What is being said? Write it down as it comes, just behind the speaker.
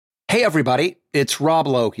Hey, everybody, it's Rob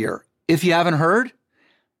Lowe here. If you haven't heard,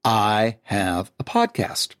 I have a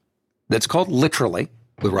podcast that's called Literally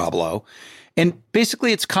with Rob Lowe. And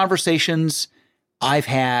basically, it's conversations I've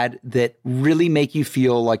had that really make you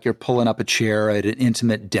feel like you're pulling up a chair at an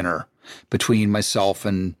intimate dinner between myself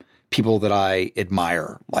and people that I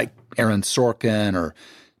admire, like Aaron Sorkin or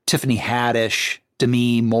Tiffany Haddish,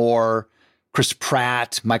 Demi Moore, Chris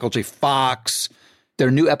Pratt, Michael J. Fox. There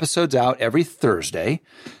are new episodes out every Thursday.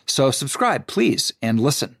 So subscribe, please, and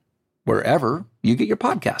listen wherever you get your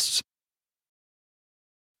podcasts.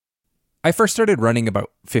 I first started running about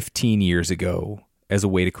 15 years ago as a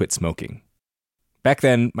way to quit smoking. Back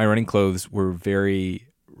then, my running clothes were very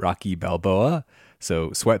Rocky Balboa, so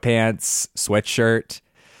sweatpants, sweatshirt.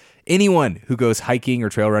 Anyone who goes hiking or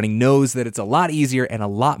trail running knows that it's a lot easier and a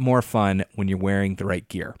lot more fun when you're wearing the right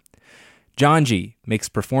gear. Janji makes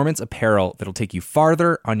performance apparel that'll take you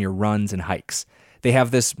farther on your runs and hikes. They have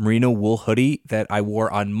this merino wool hoodie that I wore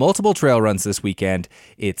on multiple trail runs this weekend.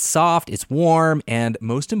 It's soft, it's warm, and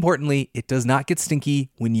most importantly, it does not get stinky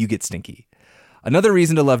when you get stinky. Another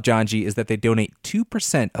reason to love Janji is that they donate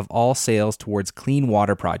 2% of all sales towards clean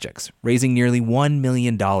water projects, raising nearly $1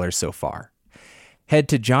 million so far. Head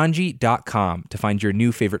to janji.com to find your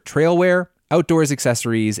new favorite trail wear, outdoors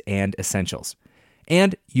accessories, and essentials.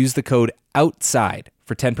 And use the code OUTSIDE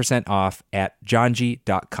for 10% off at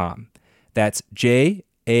janji.com. That's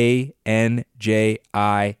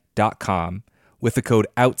JANJI.com with the code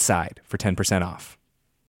OUTSIDE for 10% off.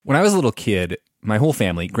 When I was a little kid, my whole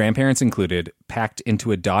family, grandparents included, packed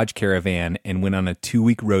into a Dodge Caravan and went on a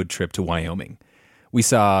 2-week road trip to Wyoming. We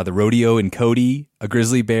saw the rodeo in Cody, a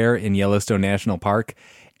grizzly bear in Yellowstone National Park,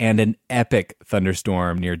 and an epic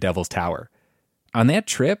thunderstorm near Devil's Tower. On that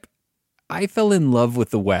trip, I fell in love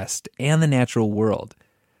with the West and the natural world.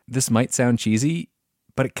 This might sound cheesy,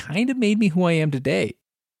 but it kind of made me who I am today.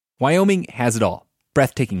 Wyoming has it all.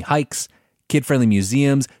 Breathtaking hikes, kid-friendly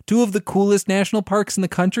museums, 2 of the coolest national parks in the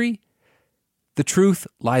country. The truth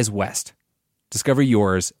lies west. Discover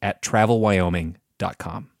yours at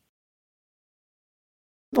travelwyoming.com.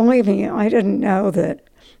 Believe me, I didn't know that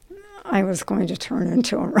I was going to turn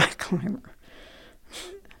into a rock climber.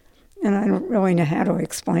 And I don't really know how to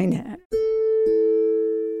explain that.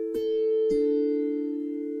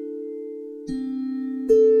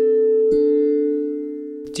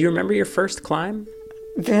 Do you remember your first climb?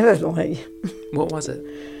 Vividly. What was it?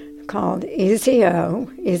 Called Easy O,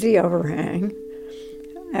 Easy Overhang.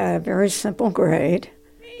 A very simple grade.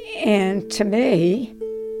 And to me,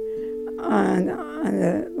 on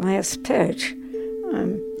the last pitch,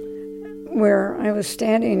 where I was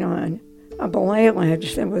standing on a belay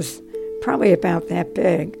ledge that was probably about that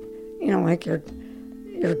big, like your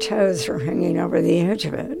toes are hanging over the edge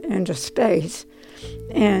of it into space.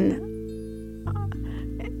 And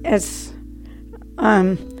as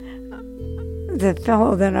the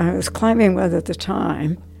fellow that I was climbing with at the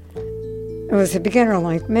time, it was a beginner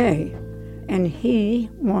like me, and he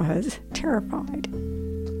was terrified.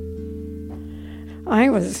 I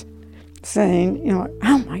was saying,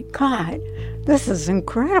 oh my God, this is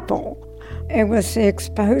incredible. It was the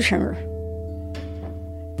exposure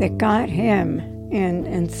that got him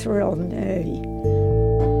and thrilled me.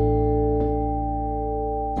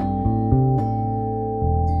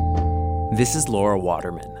 This is Laura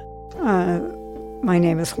Waterman. My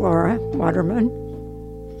name is Laura Waterman.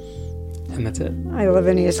 And that's it? I live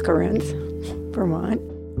in East Corinth, Vermont.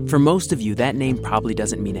 For most of you, that name probably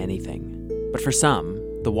doesn't mean anything. But for some,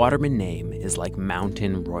 the Waterman name is like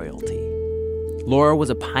mountain royalty. Laura was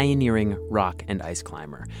a pioneering rock and ice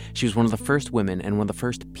climber. She was one of the first women and one of the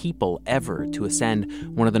first people ever to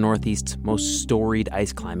ascend one of the Northeast's most storied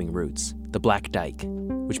ice climbing routes, the Black Dike,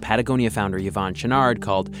 which Patagonia founder Yvon Chouinard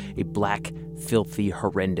called a black, filthy,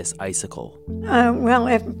 horrendous icicle. Well,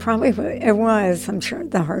 it was, I'm sure,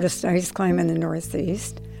 the hardest ice climb in the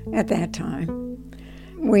Northeast at that time.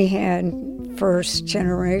 We had first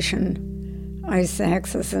generation ice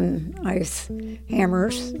axes and ice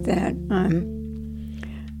hammers that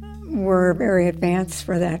were very advanced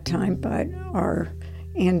for that time, but are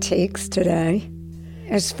antiques today.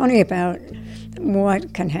 It's funny about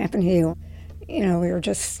what can happen to you. You're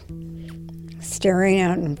just staring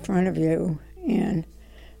out in front of you, and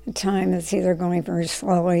the time is either going very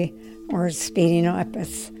slowly or it's speeding up.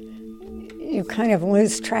 You kind of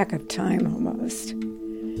lose track of time almost.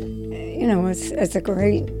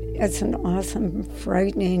 It's an awesome,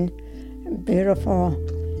 frightening, beautiful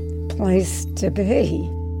place to be.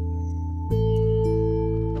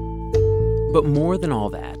 But more than all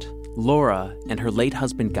that, Laura and her late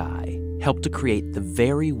husband Guy helped to create the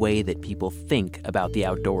very way that people think about the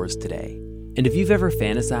outdoors today. And if you've ever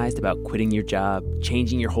fantasized about quitting your job,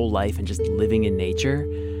 changing your whole life, and just living in nature,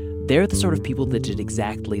 they're the sort of people that did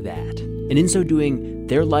exactly that. And in so doing,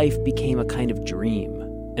 their life became a kind of dream,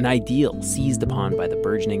 an ideal seized upon by the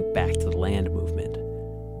burgeoning Back to the Land movement.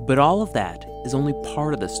 But all of that is only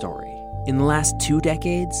part of the story. In the last 2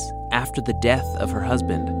 decades, after the death of her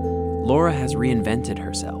husband, Laura has reinvented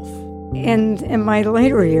herself. And in my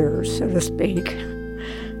later years, so to speak,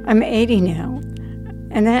 I'm 80 now,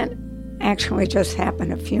 and that actually just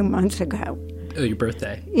happened a few months ago. Oh, your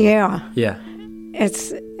birthday? Yeah. Yeah.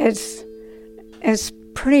 It's a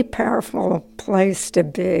pretty powerful place to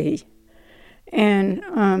be.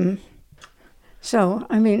 And so,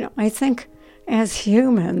 I mean, I think as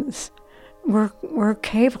humans, we're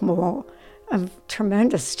capable of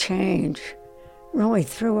tremendous change, really,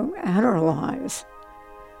 throughout our lives.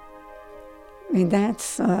 I mean,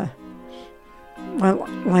 that's what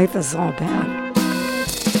life is all about.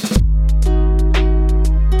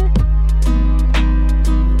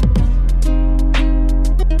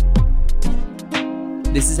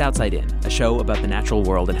 This is Outside In, a show about the natural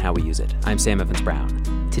world and how we use it. I'm Sam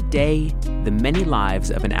Evans-Brown. Today, the many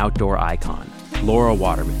lives of an outdoor icon, Laura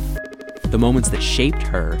Waterman. The moments that shaped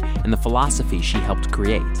her and the philosophy she helped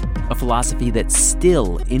create. A philosophy that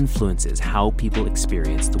still influences how people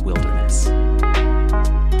experience the wilderness.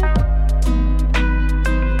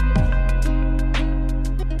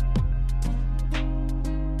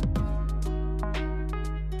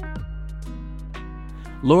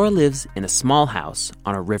 Laura lives in a small house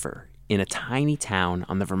on a river in a tiny town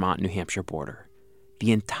on the Vermont-New Hampshire border.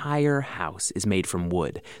 The entire house is made from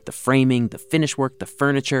wood. The framing, the finish work, the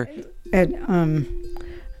furniture. It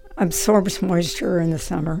absorbs moisture in the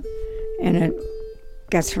summer, and it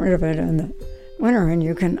gets rid of it in the winter, and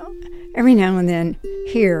you can every now and then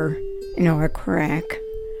hear, a crack.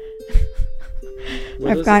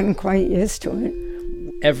 I've gotten quite used to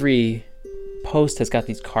it. Every post has got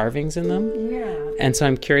these carvings in them. Yeah. And so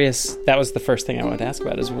I'm curious, that was the first thing I wanted to ask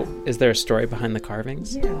about, is there a story behind the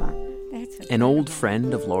carvings? Yeah. An old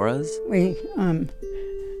friend of Laura's, we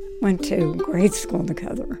went to grade school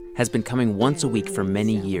together, has been coming once a week for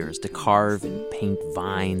many years to carve and paint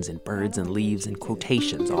vines and birds and leaves and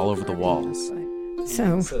quotations all over the walls.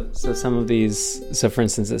 So some of these, so for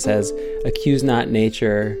instance it says, "Accuse not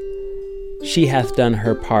nature, she hath done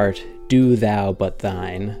her part, do thou but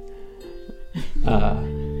thine."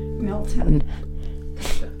 Milton,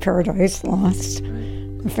 Paradise Lost,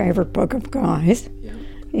 a favorite book of Guy's.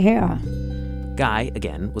 Yeah. Guy,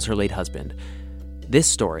 again, was her late husband. This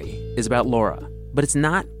story is about Laura, but it's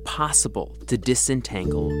not possible to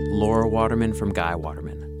disentangle Laura Waterman from Guy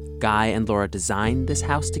Waterman. Guy and Laura designed this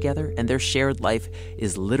house together, and their shared life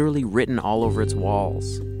is literally written all over its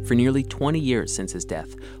walls. For nearly 20 years since his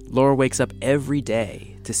death, Laura wakes up every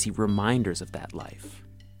day to see reminders of that life.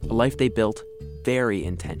 A life they built very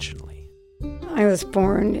intentionally. I was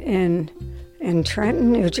born in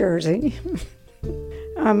Trenton, New Jersey.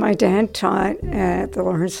 My dad taught at the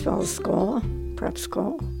Lawrenceville School, prep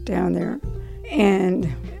school down there.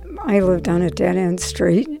 And I lived on a dead-end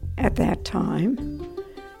street at that time.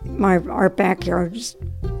 Our backyard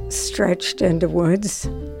stretched into woods.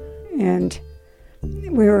 And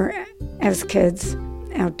we were, as kids,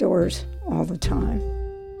 outdoors all the time.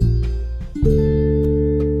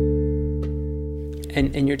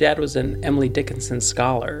 And your dad was an Emily Dickinson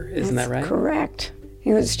scholar, isn't that right? Correct.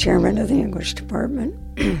 He was chairman of the English department.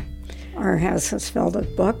 Our house was filled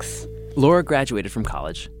with books. Laura graduated from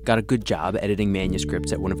college, got a good job editing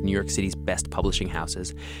manuscripts at one of New York City's best publishing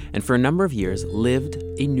houses, and for a number of years lived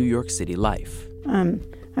a New York City life.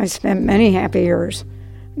 I spent many happy years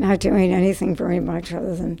not doing anything very much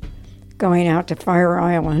other than going out to Fire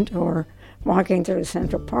Island or walking through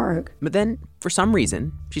Central Park. But then, for some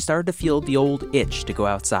reason, she started to feel the old itch to go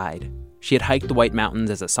outside. She had hiked the White Mountains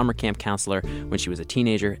as a summer camp counselor when she was a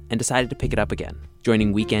teenager and decided to pick it up again,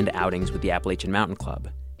 joining weekend outings with the Appalachian Mountain Club.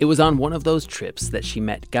 It was on one of those trips that she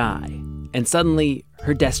met Guy, and suddenly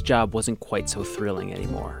her desk job wasn't quite so thrilling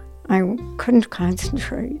anymore. I couldn't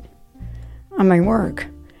concentrate on my work,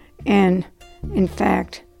 and in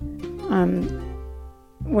fact,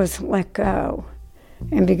 was let go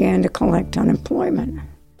and began to collect unemployment.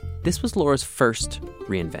 This was Laura's first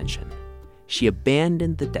reinvention. She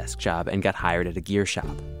abandoned the desk job and got hired at a gear shop.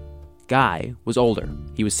 Guy was older.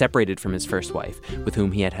 He was separated from his first wife, with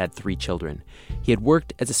whom he had had 3 children. He had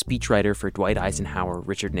worked as a speechwriter for Dwight Eisenhower,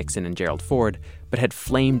 Richard Nixon, and Gerald Ford, but had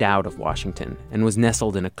flamed out of Washington and was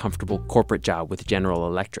nestled in a comfortable corporate job with General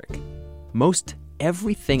Electric. Most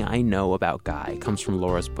everything I know about Guy comes from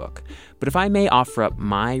Laura's book, but if I may offer up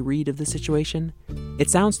my read of the situation, it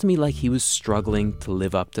sounds to me like he was struggling to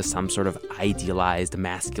live up to some sort of idealized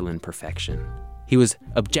masculine perfection. He was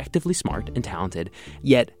objectively smart and talented,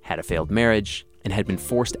 yet had a failed marriage and had been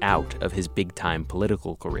forced out of his big-time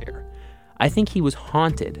political career. I think he was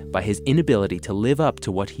haunted by his inability to live up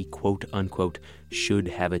to what he quote-unquote should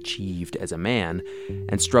have achieved as a man,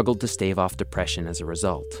 and struggled to stave off depression as a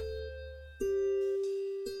result.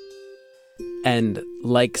 And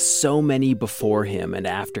like so many before him and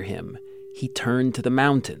after him, he turned to the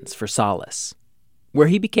mountains for solace, where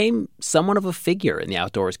he became somewhat of a figure in the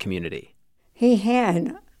outdoors community. He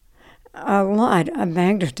had a lot of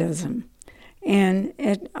magnetism, and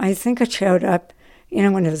I think it showed up,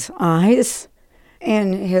 in his eyes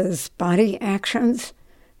and his body actions.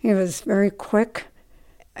 He was very quick.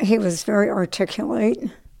 He was very articulate.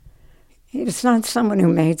 He was not someone who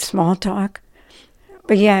made small talk,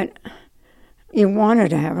 but yet you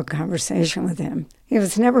wanted to have a conversation with him. He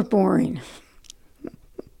was never boring.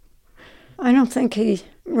 I don't think he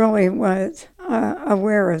really was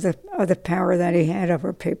aware of the power that he had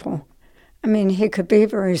over people. I mean, he could be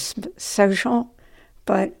very social,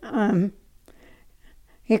 but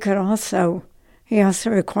he also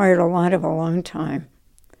required a lot of alone time.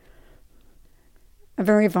 A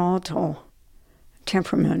very volatile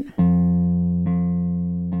temperament.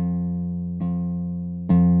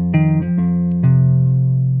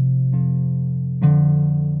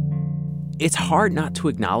 It's hard not to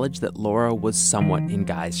acknowledge that Laura was somewhat in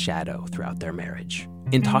Guy's shadow throughout their marriage.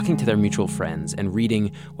 In talking to their mutual friends and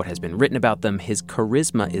reading what has been written about them, his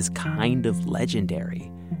charisma is kind of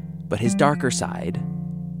legendary. But his darker side,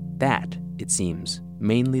 that, it seems,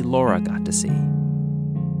 mainly Laura got to see.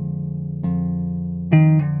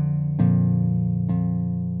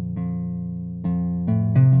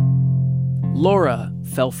 Laura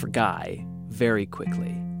fell for Guy very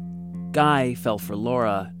quickly. Guy fell for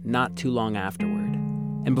Laura not too long afterward,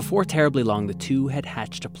 and before terribly long, the two had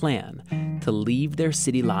hatched a plan to leave their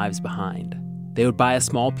city lives behind. They would buy a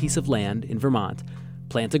small piece of land in Vermont,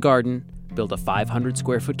 plant a garden, build a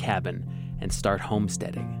 500-square-foot cabin, and start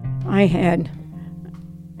homesteading. I had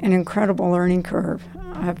an incredible learning curve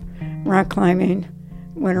of rock climbing,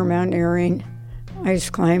 winter mountaineering, ice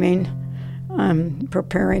climbing,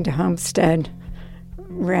 preparing to homestead,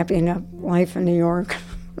 wrapping up life in New York.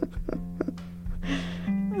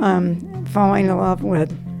 Falling in love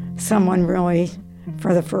with someone really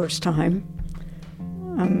for the first time.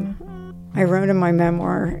 I wrote in my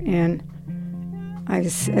memoir, and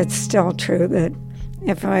it's still true, that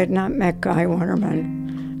if I had not met Guy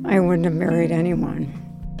Waterman, I wouldn't have married anyone.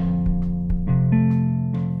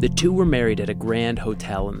 The two were married at a grand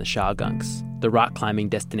hotel in the Shawgunks, the rock climbing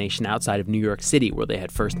destination outside of New York City where they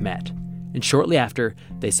had first met. And shortly after,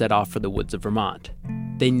 they set off for the woods of Vermont.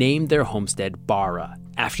 They named their homestead Barra,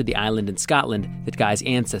 after the island in Scotland that Guy's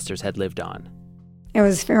ancestors had lived on. It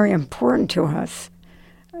was very important to us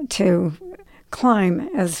to climb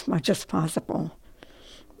as much as possible.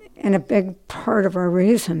 And a big part of our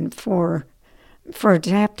reason for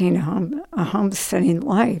adapting a homesteading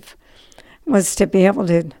life was to be able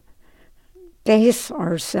to base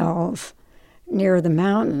ourselves near the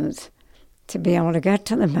mountains, to be able to get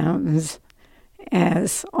to the mountains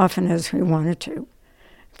as often as we wanted to.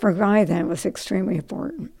 For Guy, that was extremely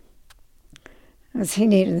important, because he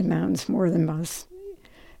needed the mountains more than most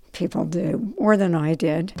people do, more than I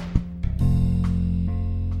did.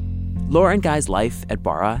 Laura and Guy's life at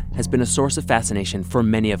Barra has been a source of fascination for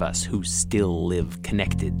many of us who still live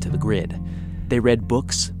connected to the grid. They read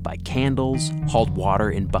books by candles, hauled water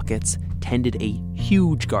in buckets, tended a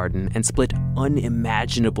huge garden, and split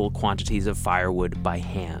unimaginable quantities of firewood by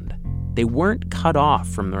hand. They weren't cut off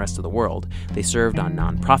from the rest of the world. They served on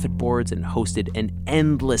nonprofit boards and hosted an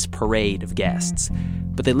endless parade of guests.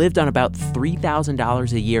 But they lived on about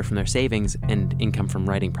 $3,000 a year from their savings and income from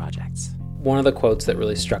writing projects. One of the quotes that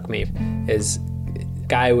really struck me is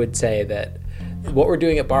Guy would say that what we're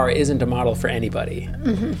doing at Barra isn't a model for anybody.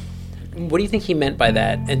 Mm-hmm. What do you think he meant by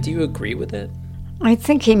that, and do you agree with it? I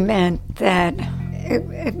think he meant that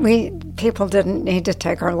people didn't need to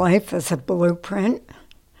take our life as a blueprint.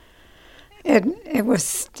 It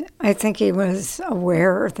was. I think he was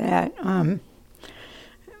aware that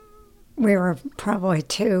we were probably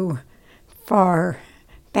too far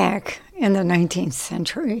back in the 19th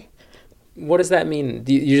century. What does that mean?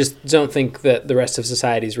 You just don't think that the rest of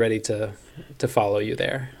society is ready to follow you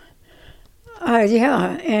there?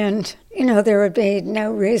 Yeah, and there would be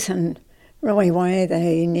no reason really why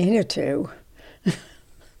they needed to.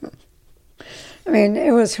 I mean,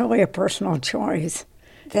 it was really a personal choice.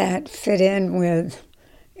 that fit in with,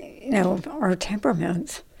 our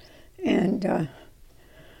temperaments. And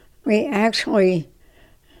we actually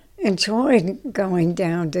enjoyed going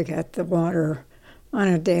down to get the water on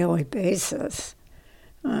a daily basis,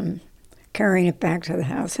 carrying it back to the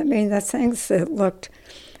house. I mean, the things that looked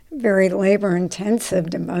very labor-intensive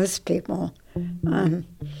to most people,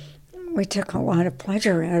 we took a lot of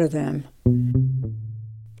pleasure out of them.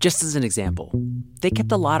 Just as an example, they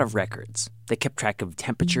kept a lot of records. They kept track of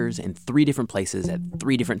temperatures in 3 different places at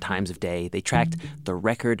 3 different times of day. They tracked the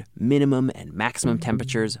record minimum and maximum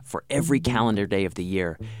temperatures for every calendar day of the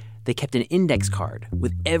year. They kept an index card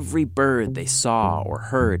with every bird they saw or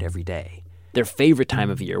heard every day. Their favorite time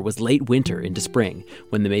of year was late winter into spring,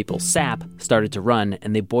 when the maple sap started to run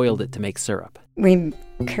and they boiled it to make syrup. We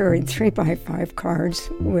carried 3x5 cards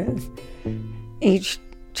with each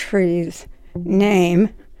tree's name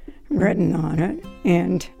written on it,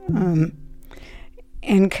 and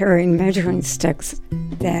carrying measuring sticks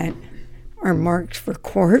that are marked for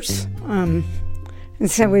quarts. And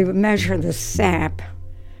so we would measure the sap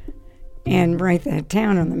and write that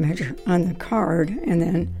down on the card, and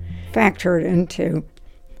then factor it into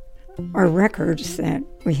our records that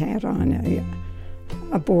we had on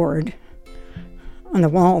a board on the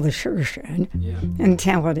wall of the sugar shed, and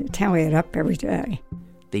tally it up every day.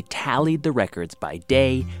 They tallied the records by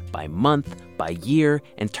day, by month, by year,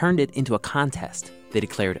 and turned it into a contest. They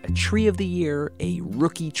declared a tree of the year, a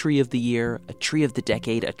rookie tree of the year, a tree of the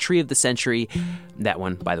decade, a tree of the century. That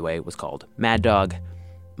one, by the way, was called Mad Dog.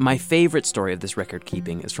 My favorite story of this record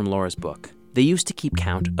keeping is from Laura's book. They used to keep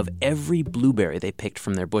count of every blueberry they picked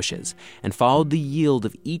from their bushes and followed the yield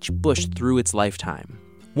of each bush through its lifetime.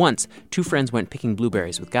 Once, 2 friends went picking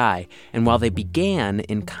blueberries with Guy, and while they began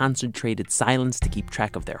in concentrated silence to keep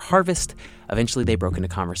track of their harvest, eventually they broke into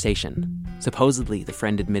conversation. Supposedly, the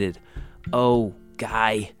friend admitted, "Oh,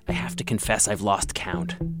 Guy, I have to confess I've lost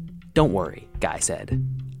count." "Don't worry," Guy said.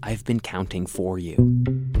 "I've been counting for you."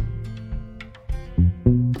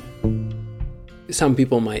 Some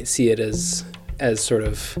people might see it as sort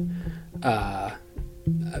of,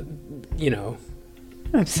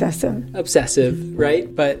 obsessive,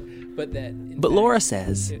 right? But Laura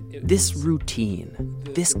says this routine,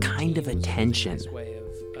 this kind of attention,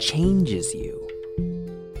 changes you.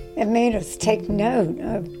 It made us take note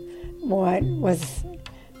of what was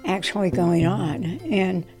actually going on,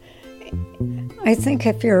 and I think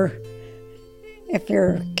if you're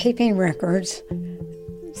keeping records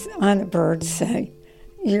on the birds, say,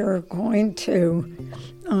 you're going to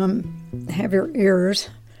have your ears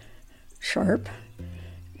sharp,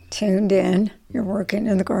 tuned in. You're working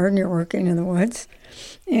in the garden, you're working in the woods,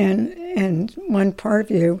 and one part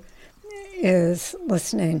of you is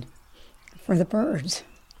listening for the birds.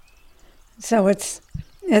 So it's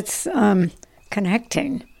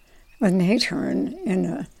connecting with nature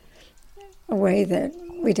in a way that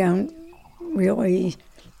we don't really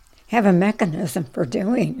have a mechanism for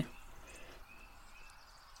doing.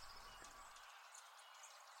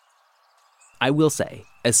 I will say,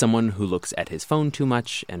 as someone who looks at his phone too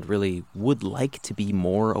much and really would like to be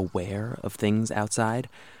more aware of things outside,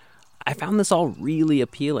 I found this all really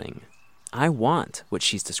appealing. I want what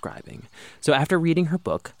she's describing. So after reading her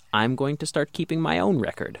book, I'm going to start keeping my own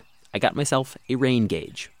record. I got myself a rain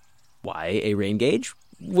gauge. Why a rain gauge?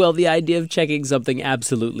 Well, the idea of checking something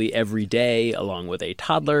absolutely every day, along with a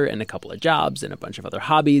toddler and a couple of jobs and a bunch of other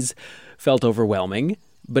hobbies, felt overwhelming.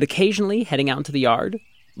 But occasionally heading out into the yard,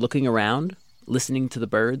 looking around, listening to the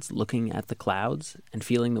birds, looking at the clouds, and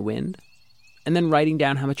feeling the wind, and then writing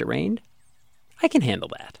down how much it rained, I can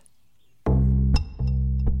handle that.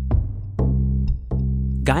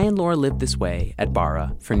 Guy and Laura lived this way at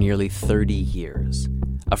Barra for nearly 30 years.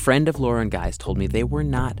 A friend of Laura and Guy's told me they were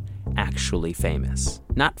not actually famous.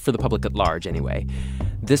 Not for the public at large, anyway.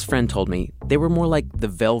 This friend told me they were more like the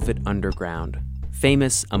Velvet Underground.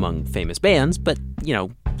 Famous among famous bands, but,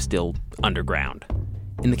 still underground.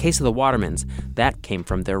 In the case of the Watermans, that came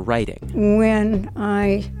from their writing. When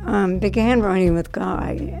I began writing with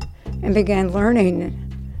Guy and began learning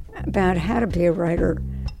about how to be a writer,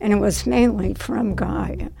 and it was mainly from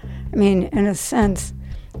Guy. I mean, in a sense,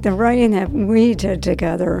 the writing that we did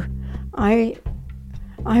together, I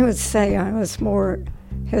would say I was more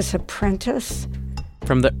his apprentice.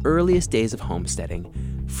 From the earliest days of homesteading,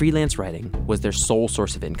 freelance writing was their sole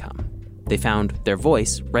source of income. They found their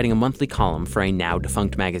voice writing a monthly column for a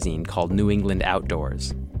now-defunct magazine called New England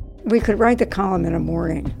Outdoors. We could write the column in the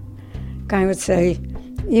morning. Guy would say,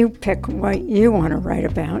 "You pick what you want to write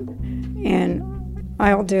about, and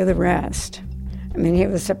I'll do the rest." I mean, he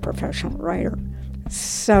was a professional writer.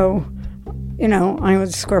 So I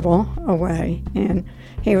would scribble away, and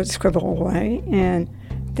he would scribble away, and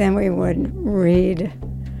then we would read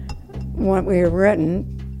what we had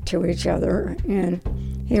written to each other, and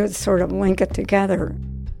he would sort of link it together.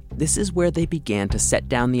 This is where they began to set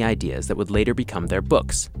down the ideas that would later become their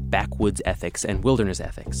books, Backwoods Ethics and Wilderness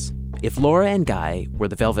Ethics. If Laura and Guy were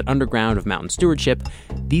the Velvet Underground of mountain stewardship,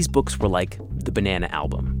 these books were like the Banana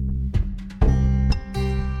Album.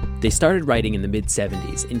 They started writing in the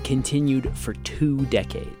mid-'70s and continued for 2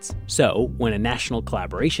 decades. So, when a national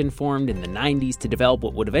collaboration formed in the '90s to develop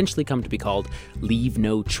what would eventually come to be called Leave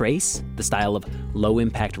No Trace, the style of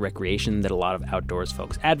low-impact recreation that a lot of outdoors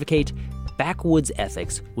folks advocate, Backwoods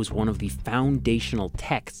Ethics was one of the foundational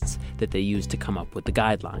texts that they used to come up with the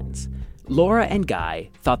guidelines. Laura and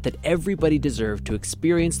Guy thought that everybody deserved to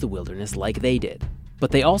experience the wilderness like they did.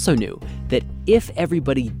 But they also knew that if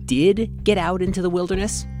everybody did get out into the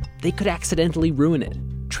wilderness, they could accidentally ruin it,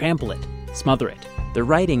 trample it, smother it. The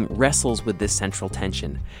writing wrestles with this central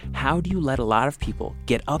tension. How do you let a lot of people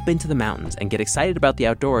get up into the mountains and get excited about the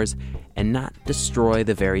outdoors and not destroy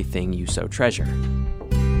the very thing you so treasure?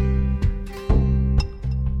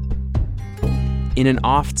 In an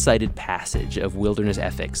oft-cited passage of Wilderness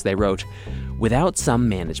Ethics, they wrote, "Without some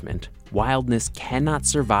management, wildness cannot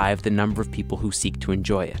survive the number of people who seek to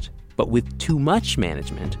enjoy it. But with too much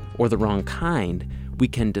management, or the wrong kind, we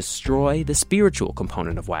can destroy the spiritual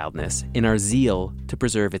component of wildness in our zeal to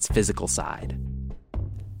preserve its physical side."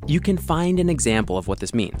 You can find an example of what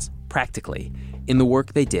this means, practically, in the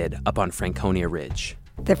work they did up on Franconia Ridge.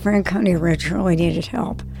 The Franconia Ridge really needed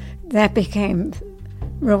help. That became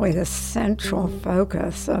really the central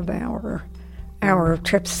focus of our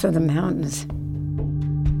trips to the mountains.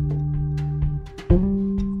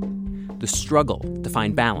 The struggle to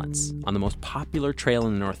find balance on the most popular trail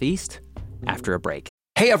in the Northeast after a break.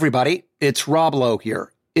 Hey, everybody, it's Rob Lowe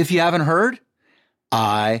here. If you haven't heard,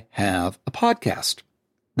 I have a podcast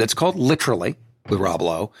that's called Literally with Rob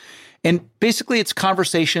Lowe. And basically, it's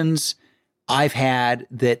conversations I've had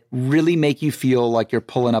that really make you feel like you're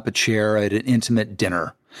pulling up a chair at an intimate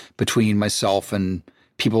dinner between myself and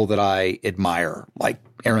people that I admire, like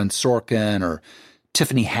Aaron Sorkin or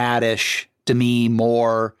Tiffany Haddish, Demi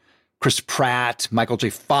Moore, Chris Pratt, Michael J.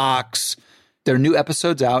 Fox. There are new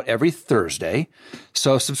episodes out every Thursday.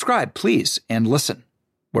 So subscribe, please, and listen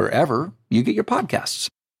wherever you get your podcasts.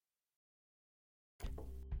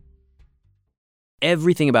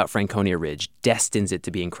 Everything about Franconia Ridge destines it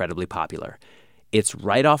to be incredibly popular. It's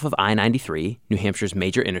right off of I-93, New Hampshire's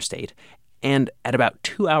major interstate, and at about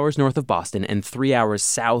 2 hours north of Boston and 3 hours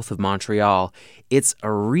south of Montreal, it's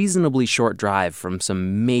a reasonably short drive from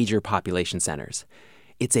some major population centers.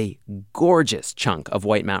 It's a gorgeous chunk of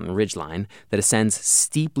White Mountain Ridgeline that ascends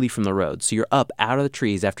steeply from the road, so you're up out of the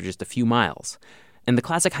trees after just a few miles. And the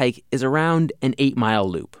classic hike is around an 8-mile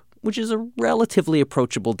loop, which is a relatively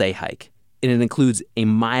approachable day hike. And it includes a 1.5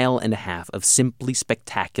 miles of simply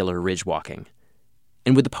spectacular ridge walking.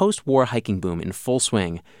 And with the post-war hiking boom in full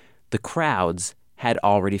swing, the crowds had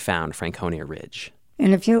already found Franconia Ridge.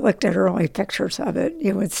 And if you looked at early pictures of it,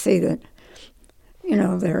 you would see that,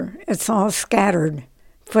 it's all scattered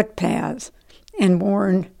footpaths and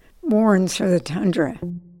worn through the tundra.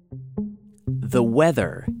 The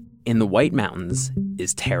weather in the White Mountains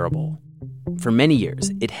is terrible. For many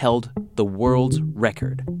years, it held the world's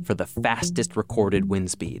record for the fastest recorded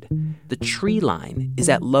wind speed. The tree line is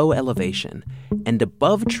at low elevation, and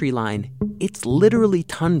above tree line, it's literally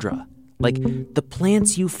tundra. Like, the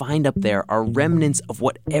plants you find up there are remnants of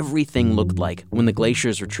what everything looked like when the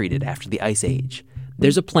glaciers retreated after the Ice Age.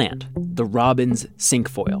 There's a plant, the robin's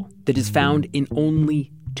cinquefoil, that is found in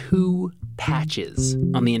only 2 patches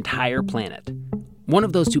on the entire planet. One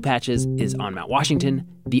of those 2 patches is on Mount Washington,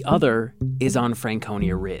 the other is on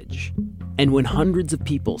Franconia Ridge. And when hundreds of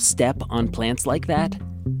people step on plants like that,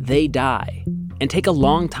 they die and take a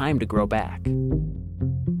long time to grow back.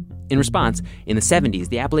 In response, in the 70s,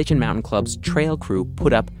 the Appalachian Mountain Club's trail crew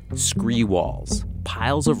put up scree walls,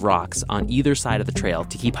 piles of rocks on either side of the trail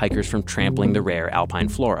to keep hikers from trampling the rare alpine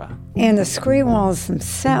flora. And the scree walls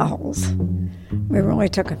themselves, we really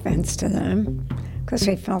took offense to them because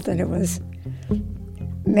we felt that it was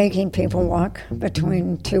making people walk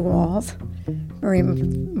between 2 walls, very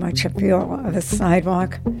much a feel of a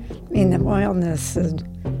sidewalk. I mean, the wildness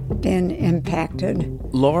had been impacted.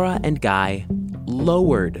 Laura and Guy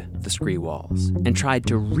lowered the scree walls and tried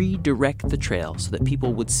to redirect the trail so that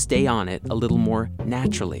people would stay on it a little more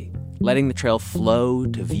naturally, letting the trail flow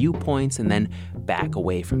to viewpoints and then back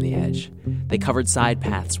away from the edge. They covered side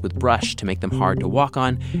paths with brush to make them hard to walk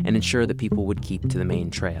on and ensure that people would keep to the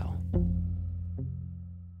main trail.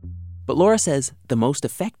 But Laura says the most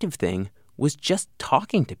effective thing was just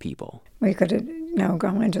talking to people. We could,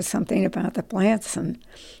 go into something about the plants and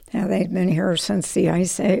how they'd been here since the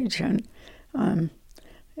Ice Age, and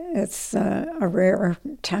it's a rare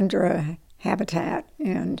tundra habitat,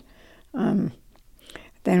 and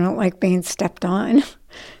they don't like being stepped on.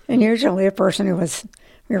 And usually a person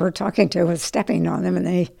we were talking to was stepping on them, and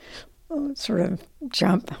they sort of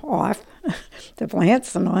jump off the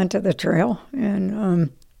plants and onto the trail.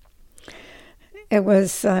 And it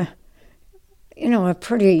was, a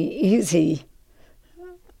pretty easy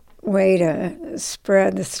way to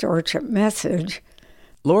spread the stewardship message.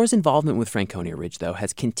 Laura's involvement with Franconia Ridge, though,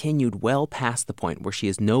 has continued well past the point where she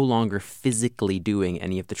is no longer physically doing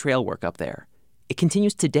any of the trail work up there. It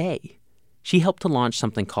continues today. She helped to launch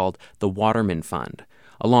something called the Waterman Fund.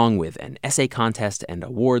 Along with an essay contest and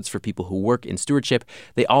awards for people who work in stewardship,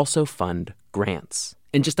 they also fund grants.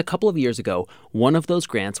 And just a couple of years ago, one of those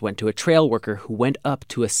grants went to a trail worker who went up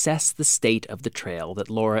to assess the state of the trail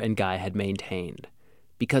that Laura and Guy had maintained,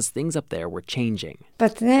 because things up there were changing.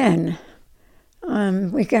 But then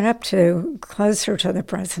we got up to closer to the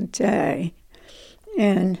present day,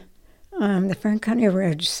 and the Franconia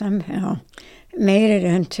Ridge somehow made it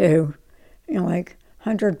into,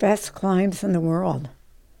 100 best climbs in the world,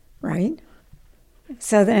 right?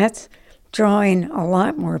 So that's drawing a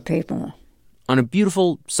lot more people. On a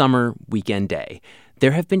beautiful summer weekend day,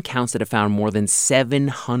 there have been counts that have found more than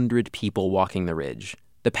 700 people walking the ridge.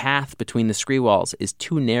 The path between the scree walls is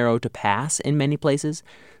too narrow to pass in many places,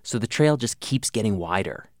 so the trail just keeps getting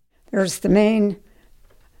wider. There's the main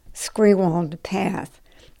scree-walled path,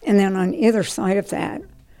 and then on either side of that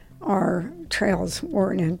are trails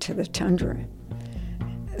worn into the tundra.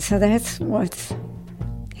 So that's what's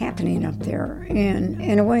happening up there, and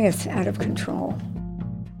in a way it's out of control.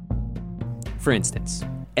 For instance,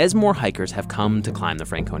 as more hikers have come to climb the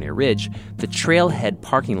Franconia Ridge, the trailhead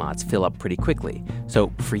parking lots fill up pretty quickly.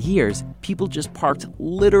 So for years, people just parked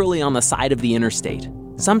literally on the side of the interstate.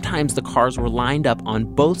 Sometimes the cars were lined up on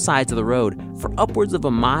both sides of the road for upwards of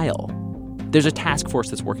a mile. There's a task force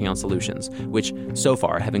that's working on solutions, which so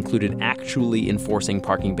far have included actually enforcing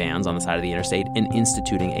parking bans on the side of the interstate and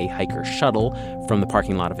instituting a hiker shuttle from the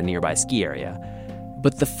parking lot of a nearby ski area.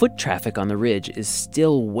 But the foot traffic on the ridge is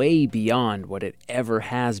still way beyond what it ever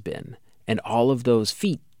has been, and all of those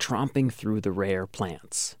feet tromping through the rare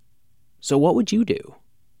plants. So what would you do?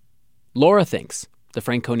 Laura thinks the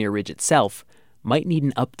Franconia Ridge itself might need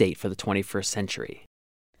an update for the 21st century.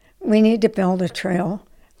 We need to build a trail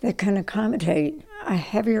that can accommodate a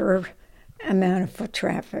heavier amount of foot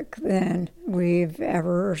traffic than we've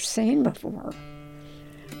ever seen before.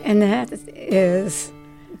 And that is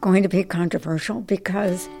going to be controversial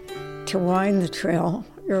because to widen the trail,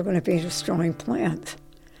 you're going to be destroying plants.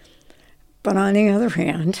 But on the other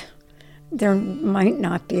hand, there might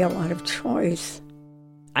not be a lot of choice.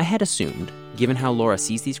 I had assumed, given how Laura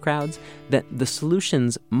sees these crowds, that the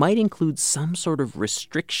solutions might include some sort of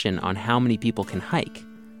restriction on how many people can hike,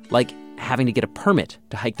 like having to get a permit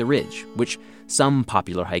to hike the ridge, which some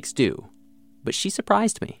popular hikes do. But she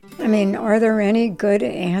surprised me. Are there any good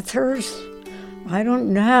answers? I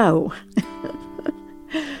don't know.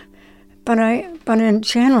 But in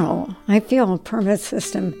general, I feel a permit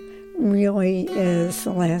system really is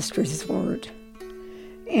the last resort,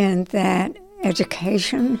 and that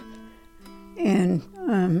education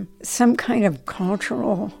and some kind of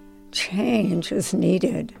cultural change is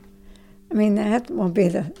needed. That will be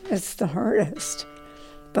it's the hardest.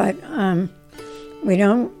 But we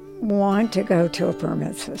don't want to go to a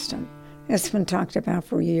permit system. It's been talked about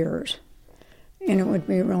for years. And it would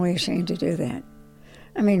be really a shame to do that.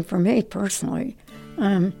 For me personally,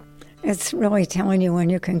 it's really telling you when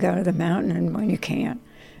you can go to the mountain and when you can't.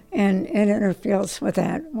 And it interferes with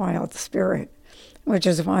that wild spirit, which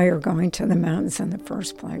is why you're going to the mountains in the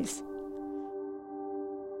first place.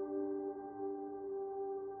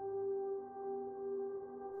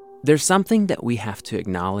 There's something that we have to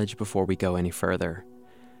acknowledge before we go any further.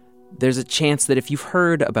 There's a chance that if you've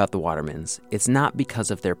heard about the Watermans, it's not because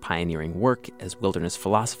of their pioneering work as wilderness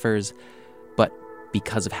philosophers, but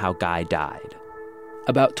because of how Guy died.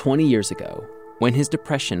 About 20 years ago, when his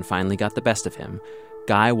depression finally got the best of him,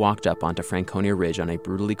 Guy walked up onto Franconia Ridge on a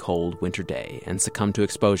brutally cold winter day and succumbed to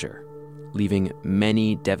exposure, leaving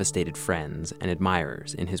many devastated friends and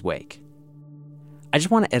admirers in his wake. I just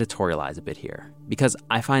want to editorialize a bit here, because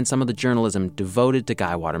I find some of the journalism devoted to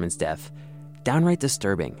Guy Waterman's death downright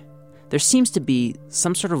disturbing. There seems to be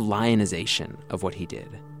some sort of lionization of what he did,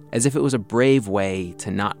 as if it was a brave way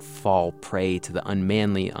to not fall prey to the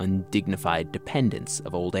unmanly, undignified dependence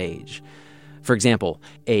of old age. For example,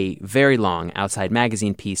 a very long Outside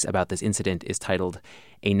Magazine piece about this incident is titled,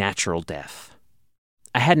 a natural death.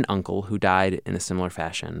 I had an uncle who died in a similar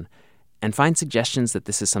fashion, and find suggestions that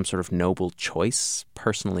this is some sort of noble choice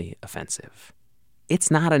personally offensive.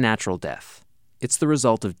 It's not a natural death. It's the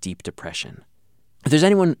result of deep depression. If there's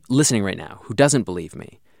anyone listening right now who doesn't believe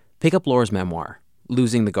me, pick up Laura's memoir,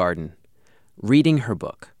 Losing the Garden. Reading her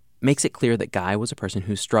book makes it clear that Guy was a person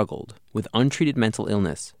who struggled with untreated mental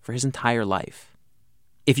illness for his entire life.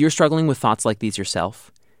 If you're struggling with thoughts like these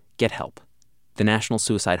yourself, get help. The National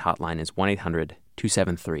Suicide Hotline is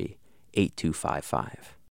 1-800-273-8255.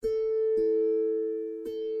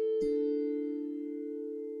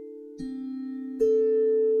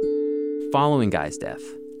 Following Guy's death,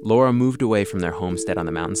 Laura moved away from their homestead on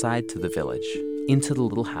the mountainside to the village, into the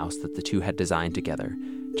little house that the two had designed together,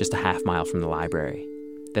 just a half-mile from the library.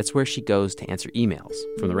 That's where she goes to answer emails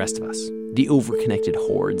from the rest of us, the overconnected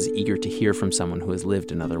hordes eager to hear from someone who has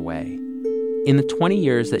lived another way. In the 20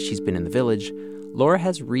 years that she's been in the village, Laura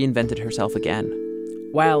has reinvented herself again.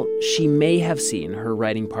 While she may have seen her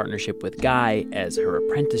writing partnership with Guy as her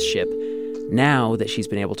apprenticeship, now that she's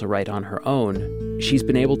been able to write on her own, she's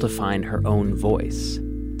been able to find her own voice,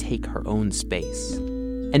 take her own space.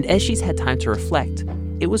 And as she's had time to reflect,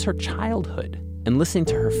 it was her childhood and listening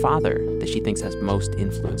to her father that she thinks has most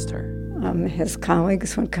influenced her. His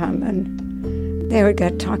colleagues would come and they would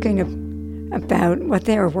get talking about what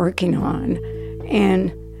they were working on,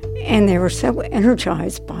 and they were so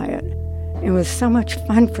energized by it. It was so much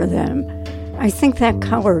fun for them. I think that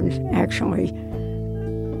colored, actually,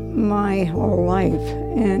 my whole life.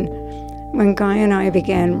 And when Guy and I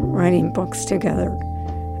began writing books together,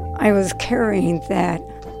 I was carrying that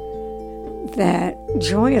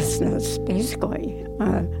joyousness, basically,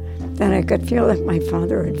 that I could feel that my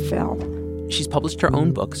father had felt. She's published her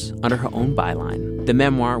own books under her own byline, the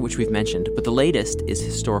memoir, which we've mentioned, but the latest is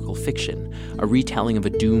historical fiction, a retelling of a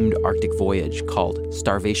doomed Arctic voyage called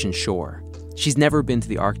Starvation Shore. She's never been to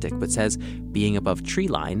the Arctic, but says being above tree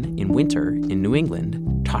line in winter in New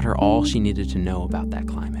England taught her all she needed to know about that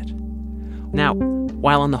climate. Now,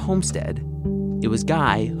 while on the homestead, it was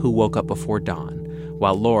Guy who woke up before dawn,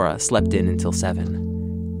 while Laura slept in until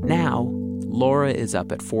 7. Now, Laura is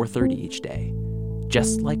up at 4:30 each day,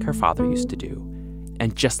 just like her father used to do,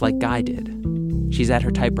 and just like Guy did. She's at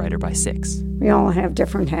her typewriter by 6. We all have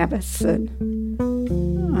different habits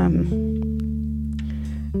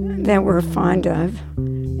that we're fond of.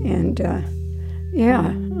 And,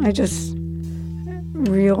 I just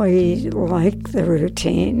really like the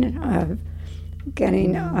routine of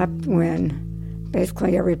getting up when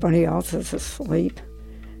basically everybody else is asleep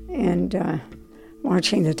and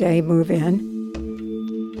watching the day move in.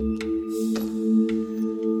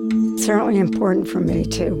 It's certainly important for me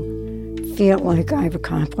to feel like I've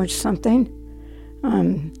accomplished something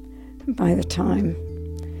by the time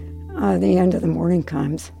the end of the morning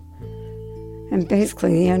comes. And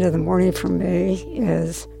basically the end of the morning for me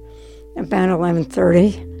is about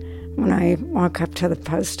 11:30 when I walk up to the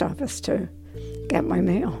post office to get my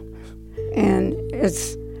mail. And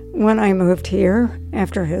it's when I moved here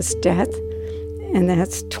after his death, and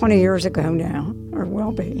that's 20 years ago now, or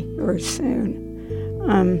will be very soon.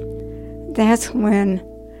 That's when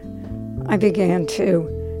I began to,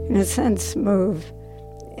 in a sense, move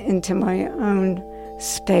into my own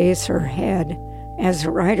space or head as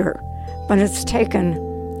a writer. But it's taken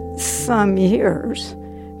some years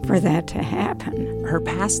for that to happen. Her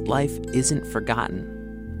past life isn't forgotten.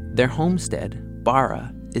 Their homestead,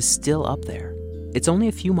 Bara, is still up there. It's only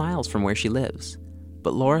a few miles from where she lives,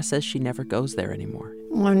 but Laura says she never goes there anymore.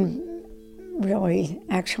 One really,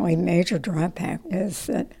 actually major drawback is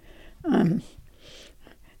that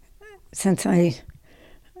since I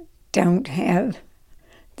don't have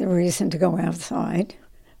the reason to go outside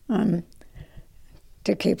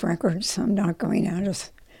to keep records, I'm not going out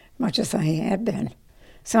as much as I had been.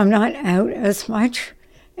 So I'm not out as much,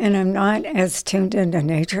 and I'm not as tuned into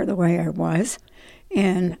nature the way I was,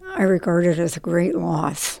 and I regard it as a great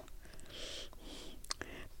loss.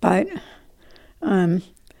 But I'm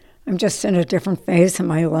just in a different phase of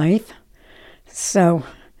my life, so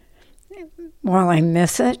while I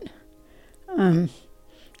miss it, I'm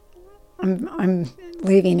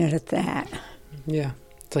leaving it at that. Yeah,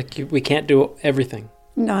 it's like we can't do everything.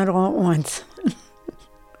 Not all at once.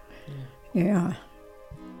 Yeah.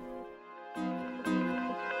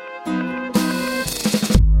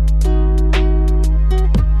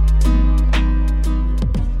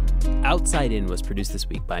 Outside In was produced this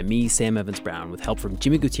week by me, Sam Evans-Brown, with help from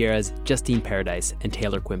Jimmy Gutierrez, Justine Paradise, and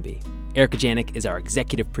Taylor Quimby. Erica Janik is our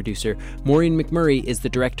executive producer. Maureen McMurray is the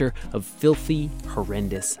director of Filthy,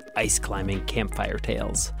 Horrendous, Ice Climbing Campfire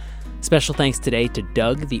Tales. Special thanks today to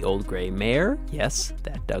Doug the Old Gray Mare, yes,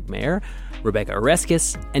 that Doug Mare, Rebecca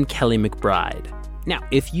Oreskes, and Kelly McBride. Now,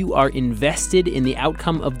 if you are invested in the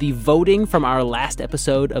outcome of the voting from our last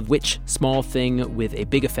episode of which small thing with a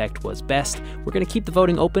big effect was best, we're going to keep the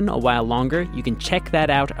voting open a while longer. You can check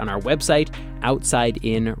that out on our website,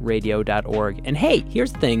 outsideinradio.org. And hey,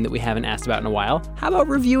 here's the thing that we haven't asked about in a while. How about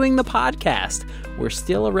reviewing the podcast? We're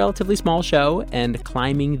still a relatively small show, and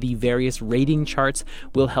climbing the various rating charts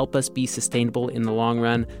will help us be sustainable in the long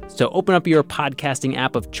run. So open up your podcasting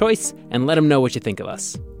app of choice and let them know what you think of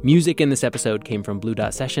us. Music in this episode came from Blue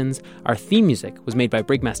Dot Sessions. Our theme music was made by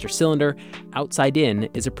Brigmaster Cylinder. Outside In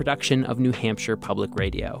is a production of New Hampshire Public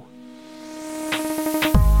Radio.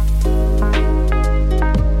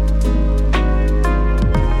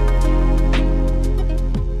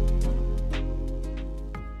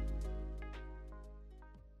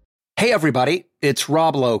 Hey, everybody, it's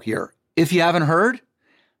Rob Lowe here. If you haven't heard,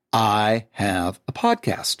 I have a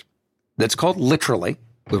podcast that's called Literally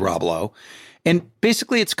with Rob Lowe. And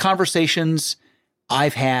basically, it's conversations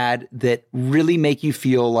I've had that really make you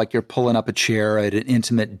feel like you're pulling up a chair at an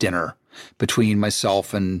intimate dinner between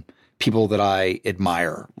myself and people that I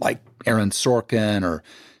admire, like Aaron Sorkin or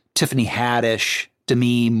Tiffany Haddish,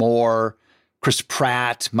 Demi Moore, Chris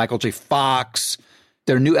Pratt, Michael J. Fox.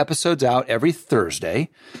 There are new episodes out every Thursday.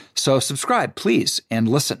 So subscribe, please, and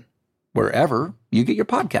listen wherever you get your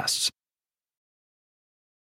podcasts.